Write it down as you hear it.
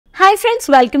Hi friends,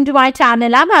 welcome to my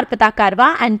channel. I'm Arpita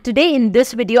Karwa, and today in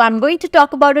this video I'm going to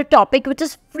talk about a topic which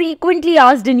is frequently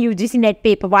asked in UGC NET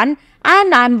Paper 1,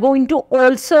 and I'm going to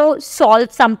also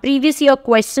solve some previous year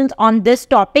questions on this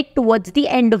topic towards the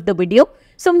end of the video.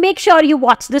 So make sure you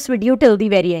watch this video till the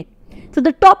very end. So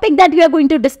the topic that we are going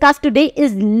to discuss today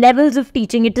is levels of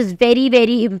teaching. It is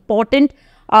very important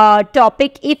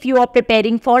topic if you are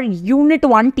preparing for Unit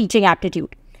 1 teaching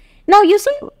aptitude. Now you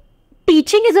see,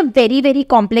 teaching is a very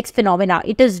complex phenomena.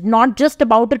 It is not just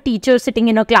about a teacher sitting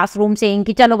in a classroom saying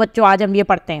कि चलो बच्चों आज हम ये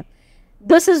पढ़ते हैं.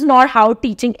 This is not how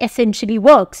teaching essentially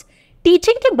works.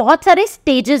 Teaching के बहुत सारे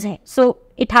stages हैं. So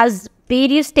it has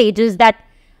various stages that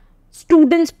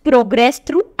students progress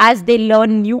through as they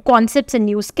learn new concepts and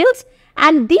new skills.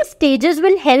 And these stages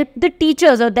will help the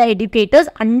teachers or the educators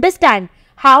understand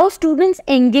how students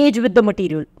engage with the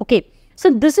material. Okay,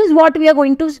 so this is what we are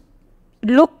going to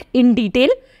look in detail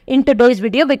in today's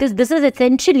video, because this is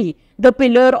essentially the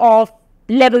pillar of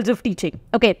levels of teaching.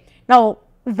 Okay, now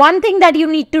one thing that you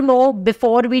need to know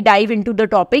before we dive into the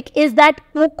topic is that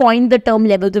who coined the term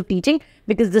levels of teaching,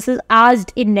 because this is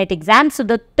asked in NET exams. So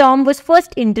the term was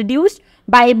first introduced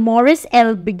by Morris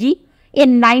L. Biggie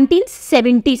in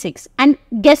 1976, and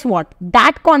guess what,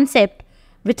 that concept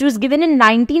which was given in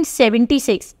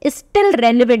 1976 is still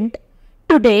relevant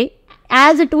today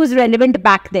as it was relevant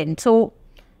back then. So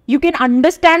you can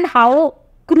understand how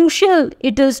crucial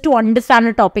it is to understand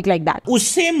a topic like that.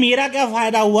 उससे मेरा क्या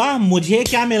फायदा हुआ, मुझे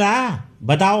क्या मिला,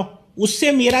 बताओ.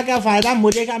 उससे मेरा क्या फायदा,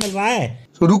 मुझे क्या मिल रहा है.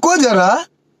 रुको जरा,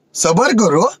 सबर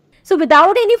करो. So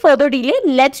without any further delay,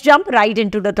 let's jump right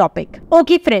into the topic.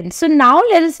 Okay friends, so now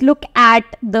let us look at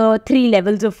the 3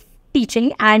 levels of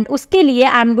teaching, and उसके लिए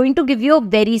I'm going to give you a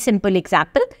very simple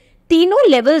example. तीनों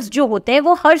levels जो होते हैं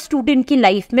वो हर student की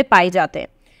life में पाए जाते हैं.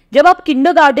 जब आप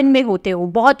किंडरगार्टन में होते हो,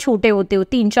 बहुत छोटे होते हो,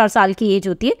 3-4 साल की एज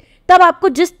होती है, तब आपको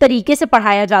जिस तरीके से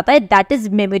पढ़ाया जाता है दैट इज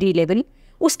मेमोरी लेवल.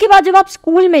 उसके बाद जब आप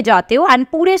स्कूल में जाते हो एंड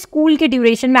पूरे स्कूल के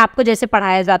ड्यूरेशन में आपको जैसे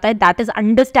पढ़ाया जाता है that is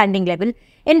understanding level.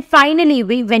 And finally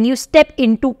when you step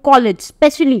into college,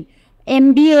 specially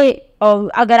MBA,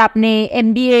 अगर आपने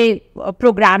MBA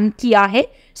प्रोग्राम किया है,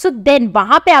 सो देन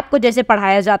वहाँ पे आपको जैसे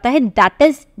पढ़ाया जाता है दैट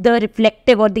इज द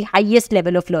रिफ्लेक्टिव और the highest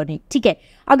level of learning. ठीक है,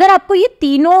 अगर आपको ये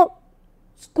तीनों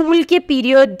स्कूल के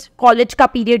पीरियड, कॉलेज का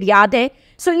पीरियड याद है,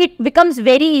 so it becomes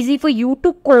very easy for you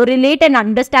to correlate and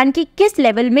understand कि किस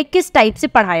लेवल में किस टाइप से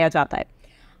पढ़ाया जाता है.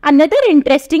 Another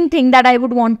interesting thing that I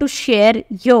would want to share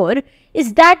here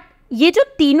is that ये जो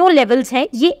तीनों लेवल्स हैं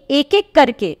ये एक एक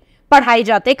करके पढ़ाए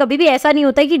जाते हैं. कभी भी ऐसा नहीं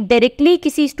होता है कि डायरेक्टली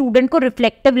किसी स्टूडेंट को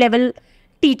रिफ्लेक्टिव लेवल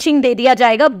टीचिंग दे दिया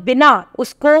जाएगा बिना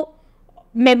उसको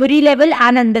memory level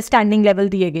and understanding level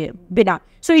दिए गए बिना.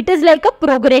 So it is like a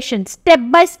progression, step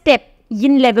by step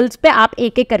in levels पे आप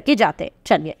एक एक करके जाते हैं.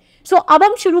 चलिए, सो अब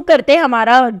हम शुरू करते हैं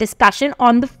हमारा discussion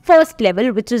on the first level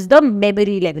which is the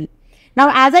memory level. Now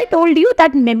as I told you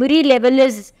that memory level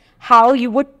is how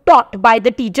you were taught by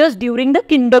the teachers during the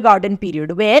kindergarten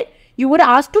period, where you were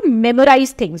asked to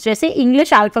memorize things. जैसे English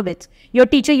alphabets, your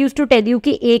teacher used to tell you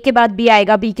कि A के बाद B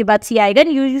आएगा, B के बाद C आएगा,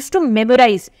 and you used to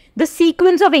memorize the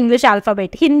sequence of English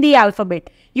alphabet, Hindi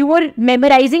alphabet. You were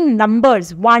memorizing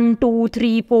numbers 1, 2,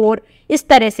 3, 4 इस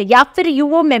तरह से, या फिर you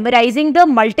were memorizing the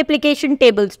multiplication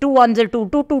tables, 2 ones are 2,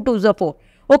 2 2s are 4.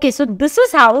 Okay, so this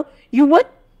is how you were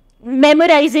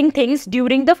memorizing things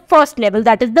during the first level,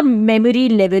 that is the memory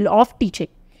level of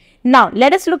teaching. Now,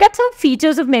 let us look at some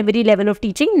features of memory level of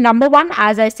teaching. Number 1,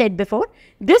 as I said before,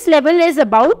 this level is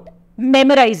about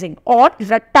memorizing or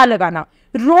रट्टा लगाना,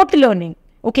 rote learning.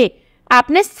 Okay,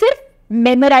 आपने सिर्फ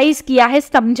memorize किया है,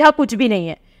 समझा कुछ भी नहीं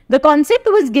है. The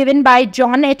concept was given by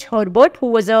John H. Herbert,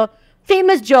 who was a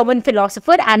famous German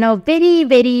philosopher and a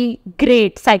very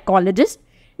great psychologist.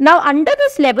 Now, under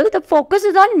this level, the focus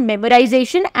is on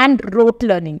memorization and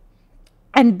rote learning.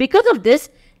 And because of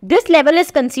this level is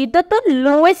considered the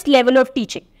lowest level of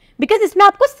teaching, because इसमें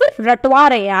आपको सिर्फ रटवा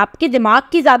रहे हैं, आपके दिमाग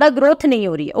की ज़्यादा growth नहीं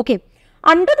हो रही है. Okay,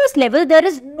 under this level there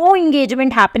is no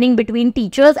engagement happening between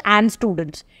teachers and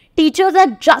students. Teachers are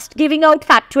just giving out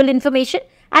factual information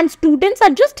and students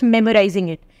are just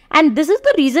memorizing it. And this is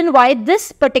the reason why this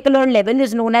particular level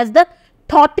is known as the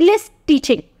thoughtless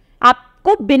teaching.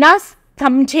 आपको बिना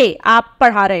समझे आप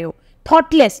पढ़ा रहे हो.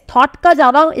 Thoughtless, thought का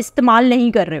ज़्यादा इस्तेमाल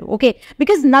नहीं कर रहे हो. Okay,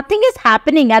 because nothing is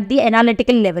happening at the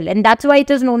analytical level, and that's why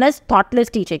it is known as thoughtless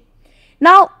teaching.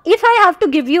 Now, if I have to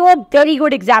give you a very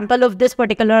good example of this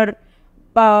particular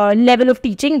level of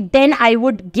teaching, then I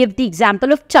would give the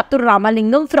example of Chatur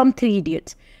Ramalingam from 3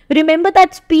 Idiots. Remember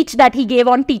that speech that he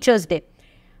gave on Teachers' Day?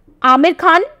 Amir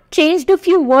Khan changed a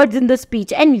few words in the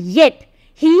speech, and yet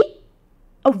he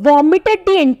vomited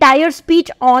the entire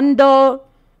speech on the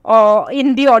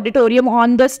in the auditorium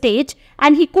on the stage,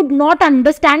 and he could not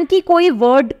understand कि कोई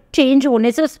word change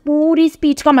होने से पूरी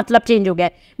speech का मतलब change हो गया,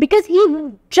 because he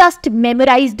just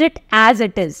memorized it as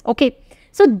it is. Okay,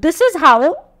 so this is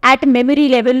how at memory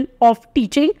level of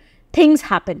teaching things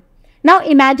happen. Now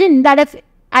imagine that if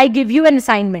I give you an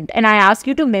assignment and I ask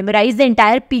you to memorize the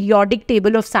entire periodic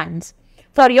table of science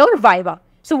for your Viva.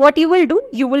 So what you will do,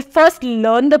 you will first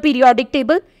learn the periodic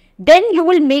table, then you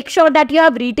will make sure that you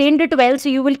have retained it well. So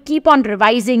you will keep on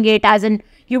revising it, as in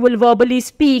you will verbally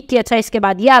speak कि अच्छा इसके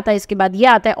बाद ये आता है, इसके बाद ये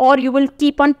आता है, or you will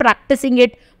keep on practicing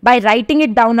it by writing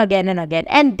it down again and again.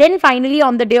 And then finally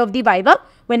on the day of the Viva,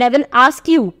 when I will ask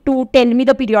you to tell me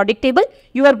the periodic table,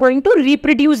 you are going to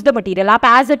reproduce the material. आप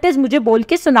as it is मुझे बोल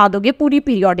के सुना दोगे पूरी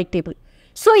periodic table.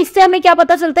 So इससे हमें क्या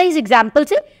पता चलता है इस example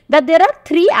से, that there are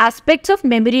three aspects of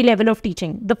memory level of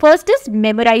teaching. The first is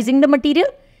memorizing the material,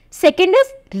 second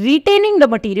is retaining the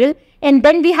material, and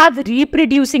then we have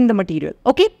reproducing the material.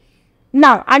 Okay.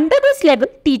 Now under this level,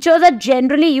 teachers are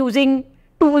generally using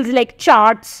tools like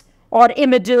charts or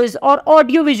images or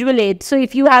audio visual aids. So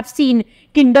if you have seen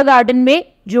kindergarten में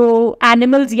जो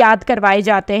animals याद करवाए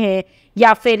जाते हैं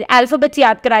या फिर alphabets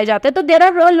याद कराए जाते हैं, तो there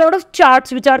are a lot of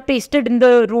charts which are pasted in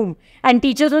the room, and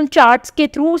teachers on charts के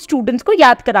through students को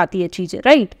याद कराती है चीजें,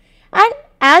 right? And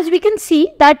as we can see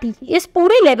that इस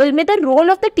पूरे level में the role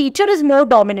of the teacher is more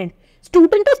dominant.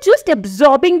 Student is just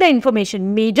absorbing the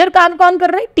information. Major काम कौन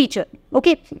कर रहा है? Teacher.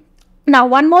 Okay. Now,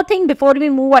 one more thing before we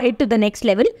move ahead to the next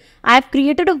level, I have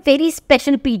created a very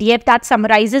special PDF that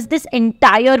summarizes this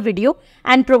entire video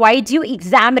and provides you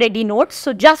exam ready notes.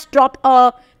 So just drop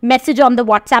a message on the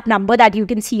WhatsApp number that you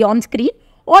can see on screen,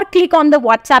 or click on the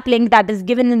WhatsApp link that is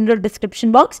given in the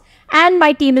description box, and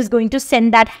my team is going to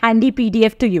send that handy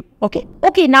PDF to you.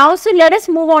 Okay, now so let us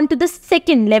move on to the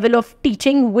second level of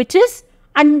teaching, which is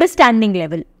understanding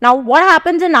level. Now what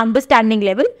happens in understanding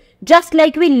level? Just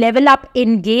like we level up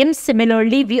in games,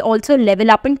 similarly we also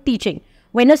level up in teaching.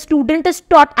 When a student is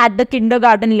taught at the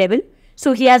kindergarten level,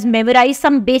 so he has memorized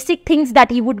some basic things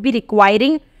that he would be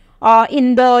requiring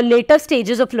in the later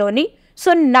stages of learning.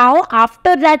 So now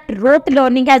after that rote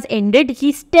learning has ended,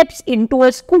 he steps into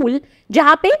a school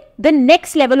जहाँ पे the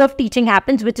next level of teaching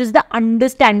happens, which is the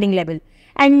understanding level.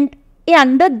 And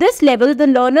under this level, the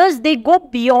learners, they go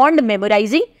beyond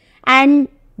memorizing and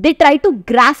they try to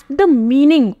grasp the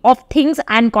meaning of things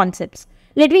and concepts.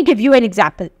 Let me give you an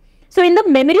example. So in the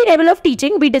memory level of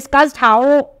teaching, we discussed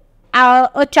how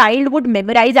a child would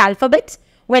memorize alphabets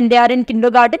when they are in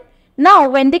kindergarten. Now,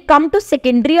 when they come to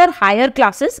secondary or higher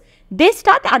classes, they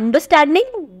start understanding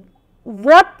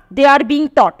what they are being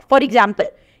taught. For example,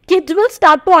 kids will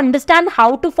start to understand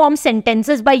how to form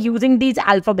sentences by using these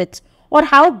alphabets, or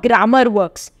how grammar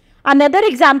works. Another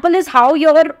example is how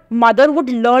your mother would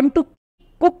learn to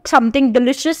cook something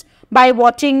delicious by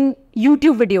watching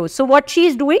YouTube videos. So what she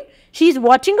is doing, she is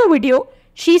watching a video,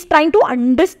 she is trying to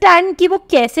understand कि वो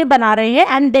कैसे बना रहे हैं,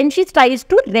 and then she tries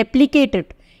to replicate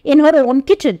it in her own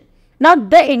kitchen. Now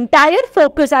the entire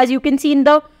focus, as you can see in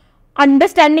the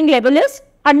understanding level, is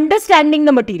understanding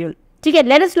the material. Okay,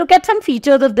 let us look at some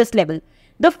features of this level.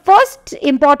 The first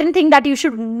important thing that you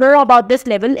should know about this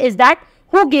level is that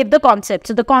who gave the concept.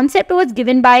 So the concept was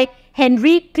given by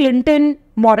Henry Clinton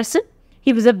Morrison.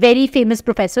 He was a very famous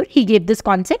professor. He gave this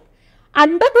concept.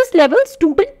 Under this level,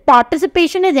 student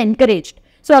participation is encouraged.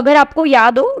 So अगर आपको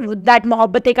याद हो that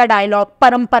Mohabbatein का dialogue,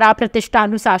 परंपरा प्रतिष्ठा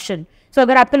अनुशासन. So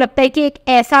अगर आपको लगता है कि एक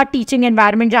ऐसा teaching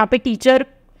environment जहाँ पे teacher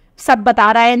सब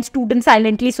बता रहा है and students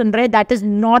silently सुन रहे हैं, that is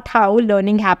not how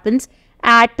learning happens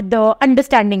at the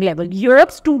understanding level.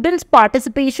 Europe, students'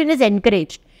 participation is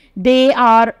encouraged. They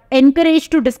are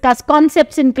encouraged to discuss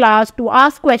concepts in class, to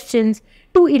ask questions,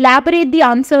 to elaborate the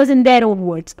answers in their own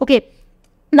words. Okay.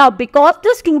 Now, because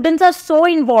the students are so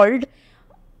involved,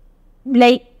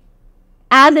 like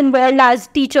as involved as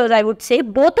teachers, I would say,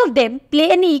 both of them play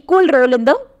an equal role in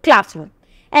the classroom.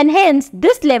 And hence,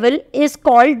 this level is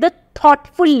called the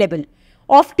thoughtful level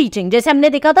of teaching. जैसे हमने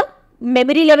देखा था,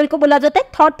 memory level को बोला जाता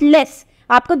है thoughtless.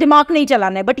 आपको दिमाग नहीं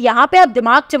चलाना है, बट यहाँ पे आप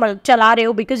दिमाग चला रहे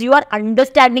हो because you are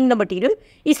understanding the material.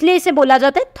 इसलिए इसे बोला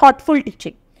जाता है thoughtful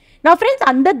teaching. Now friends,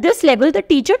 under this level, the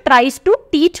teacher tries to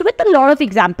teach with a lot of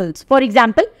examples. For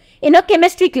example, in a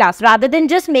chemistry class, rather than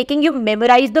just making you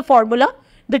memorize the formula,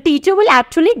 the teacher will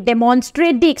actually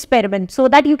demonstrate the experiment so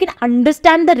that you can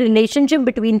understand the relationship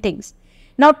between things.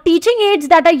 Now, teaching aids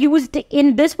that are used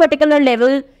in this particular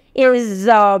level is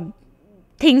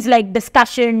things like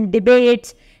discussion,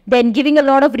 debates, then giving a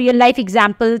lot of real life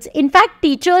examples. In fact,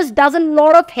 teachers does a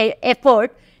lot of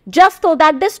effort just so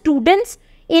that the students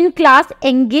in class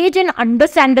engage and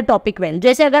understand the topic well.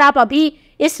 जैसे अगर आप अभी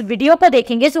इस video पर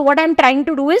देखेंगे, so what I'm trying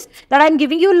to do is that I'm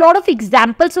giving you a lot of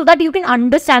examples so that you can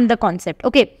understand the concept.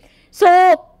 Okay, so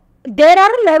there are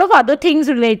a lot of other things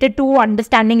related to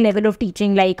understanding level of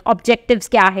teaching, like objectives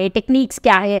क्या है, techniques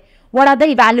क्या है, what are the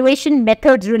evaluation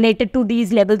methods related to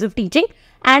these levels of teaching.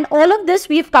 And all of this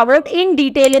we've covered in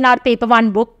detail in our paper 1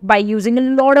 book by using a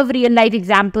lot of real life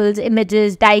examples,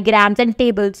 images, diagrams and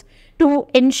tables to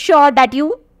ensure that you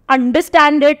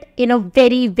understand it in a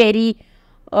very, very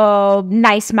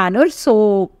nice manner.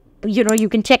 So, you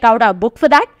can check out our book for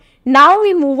that. Now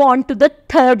we move on to the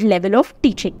third level of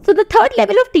teaching. So the third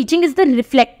level of teaching is the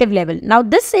reflective level. Now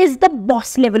this is the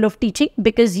boss level of teaching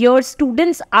because your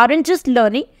students aren't just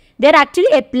learning, they're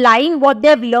actually applying what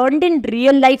they've learned in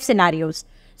real life scenarios.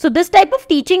 So this type of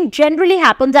teaching generally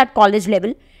happens at college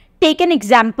level. Take an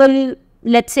example,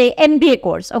 let's say MBA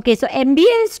course. Okay, so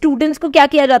MBA students को क्या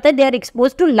किया जाता है? They are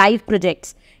exposed to live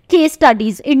projects, case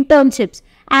studies, internships.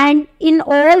 And in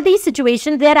all these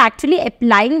situations, they are actually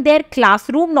applying their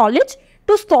classroom knowledge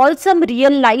to solve some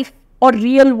real life or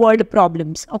real world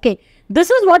problems. Okay,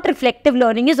 this is what reflective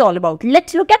learning is all about.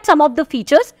 Let's look at some of the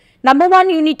features. Number 1,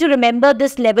 you need to remember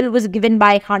this level was given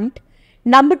by Hunt.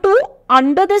 Number 2,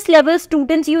 under this level,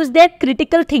 students use their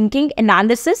critical thinking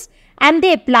analysis and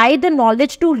they apply the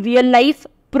knowledge to real life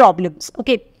problems.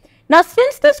 Okay, now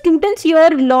since the students here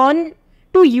learn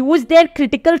to use their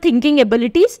critical thinking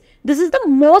abilities, this is the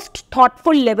most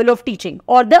thoughtful level of teaching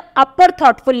or the upper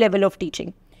thoughtful level of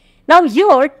teaching. Now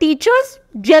here, teachers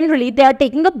generally, they are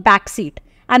taking a back seat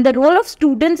and the role of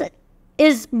students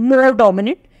is more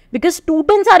dominant because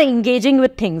students are engaging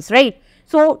with things, right?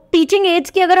 So teaching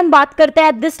aids की अगर हम बात करते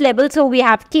हैं at this level, so we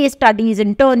have case studies,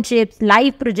 internships,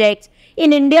 live projects.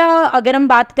 In India अगर हम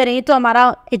बात करें तो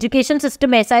हमारा education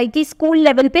system ऐसा है कि school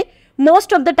level पे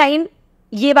most of the time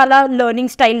ये वाला learning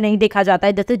style नहीं देखा जाता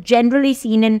है. This is generally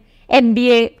seen in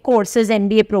MBA courses,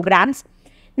 MBA programs.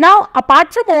 Now,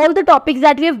 apart from all the topics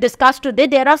that we have discussed today,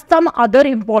 there are some other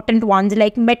important ones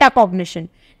like metacognition.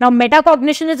 Now,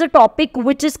 metacognition is a topic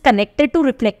which is connected to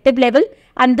reflective level,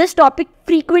 and this topic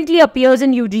frequently appears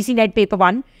in UGC NET Paper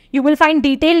 1. You will find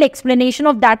detailed explanation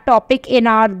of that topic in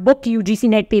our book, UGC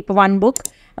NET Paper 1 book,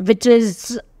 which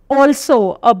is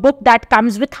also a book that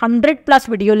comes with 100+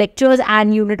 video lectures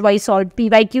and unit-wise solved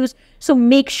PYQs. So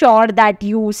make sure that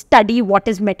you study what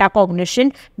is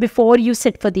metacognition before you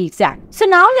sit for the exam. So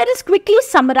now let us quickly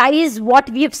summarize what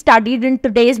we have studied in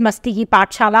today's Masti Ki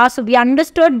Pathshala. So we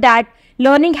understood that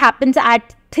learning happens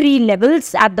at 3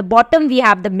 levels. At the bottom, we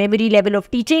have the memory level of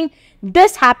teaching.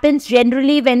 This happens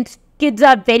generally when kids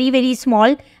are very, very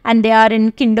small and they are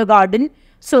in kindergarten.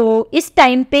 So, इस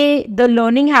time पे the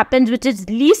learning happens which is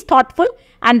least thoughtful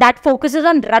and that focuses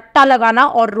on ratta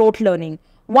lagana or rote learning.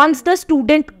 Once the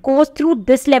student goes through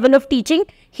this level of teaching,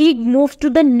 he moves to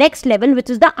the next level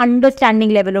which is the understanding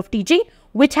level of teaching,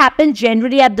 which happens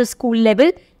generally at the school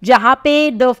level, जहाँ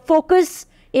पे the focus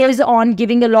is on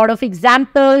giving a lot of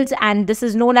examples and this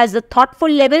is known as the thoughtful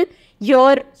level.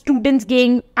 Your students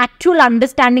gain actual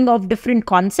understanding of different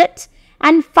concepts.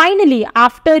 And finally,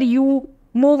 after you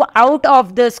move out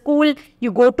of the school,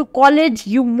 you go to college,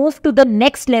 you move to the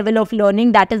next level of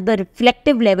learning, that is the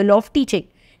reflective level of teaching.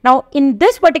 Now, in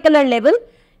this particular level,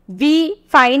 we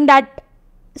find that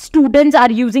students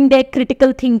are using their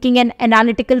critical thinking and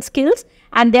analytical skills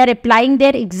and they are applying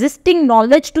their existing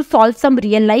knowledge to solve some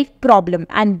real life problem.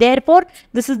 And therefore,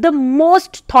 this is the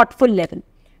most thoughtful level.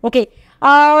 Okay,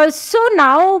 so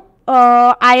now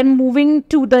I am moving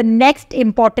to the next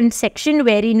important section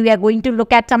wherein we are going to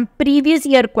look at some previous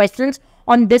year questions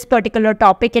on this particular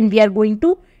topic and we are going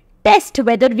to test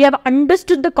whether we have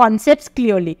understood the concepts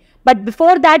clearly. But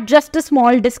before that, just a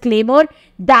small disclaimer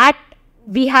that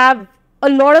we have a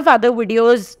lot of other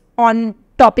videos on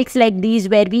topics like these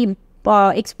where we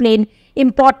explain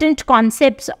important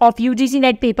concepts of UGC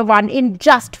NET Paper 1 in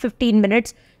just 15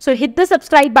 minutes. So hit the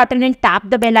subscribe button and tap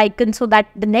the bell icon so that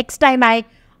the next time I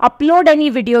upload any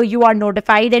video, you are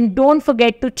notified. And don't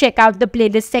forget to check out the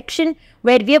playlist section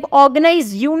where we have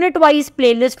organized unit-wise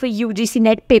playlist for UGC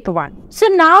NET Paper 1. So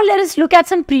now let us look at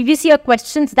some previous year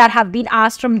questions that have been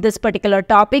asked from this particular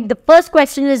topic. The first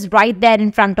question is right there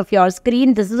in front of your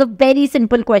screen. This is a very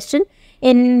simple question.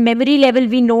 In memory level,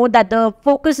 we know that the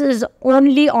focus is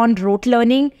only on rote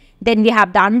learning. Then we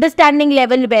have the understanding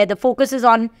level where the focus is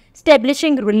on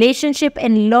establishing relationship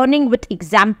and learning with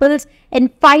examples.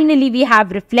 And finally, we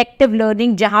have reflective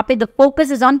learning, jahan pe the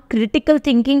focus is on critical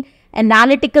thinking,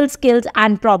 analytical skills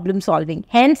and problem solving.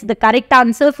 Hence, the correct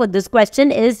answer for this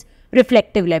question is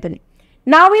reflective level.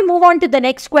 Now we move on to the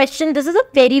next question. This is a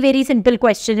very simple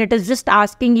question. It is just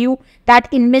asking you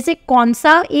that इनमें से कौन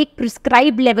सा एक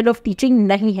prescribed level of teaching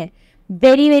नहीं है.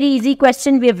 Very easy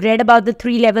question. We have read about the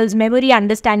 3 levels: memory,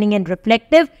 understanding and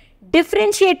reflective.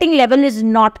 Differentiating level is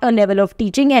not a level of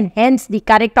teaching, and hence the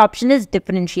correct option is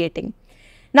differentiating.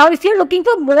 Now, if you're looking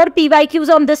for more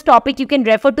PYQs on this topic, you can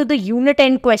refer to the Unit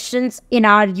 10 questions in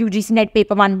our UGC NET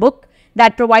Paper 1 book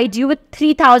that provides you with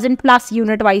 3,000 plus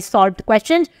unit-wise solved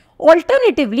questions.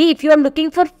 Alternatively, if you are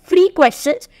looking for free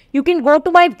questions, you can go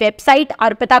to my website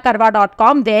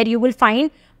arpitakarwa.com, where you will find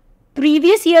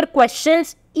previous year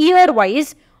questions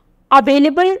year-wise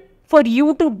available for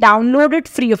you to download it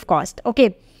free of cost.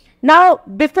 Okay. Now,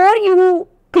 before you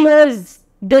close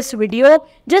this video,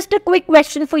 just a quick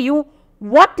question for you.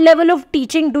 What level of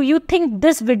teaching do you think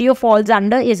this video falls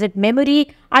under? Is it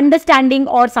memory, understanding,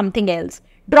 or something else?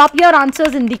 Drop your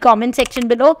answers in the comment section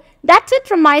below. That's it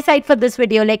from my side for this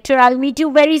video lecture. I'll meet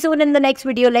you very soon in the next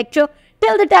video lecture.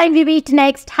 Till the time we meet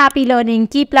next, happy learning,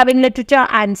 keep loving literature,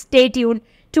 and stay tuned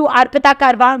to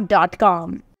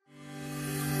arpitakarwa.com.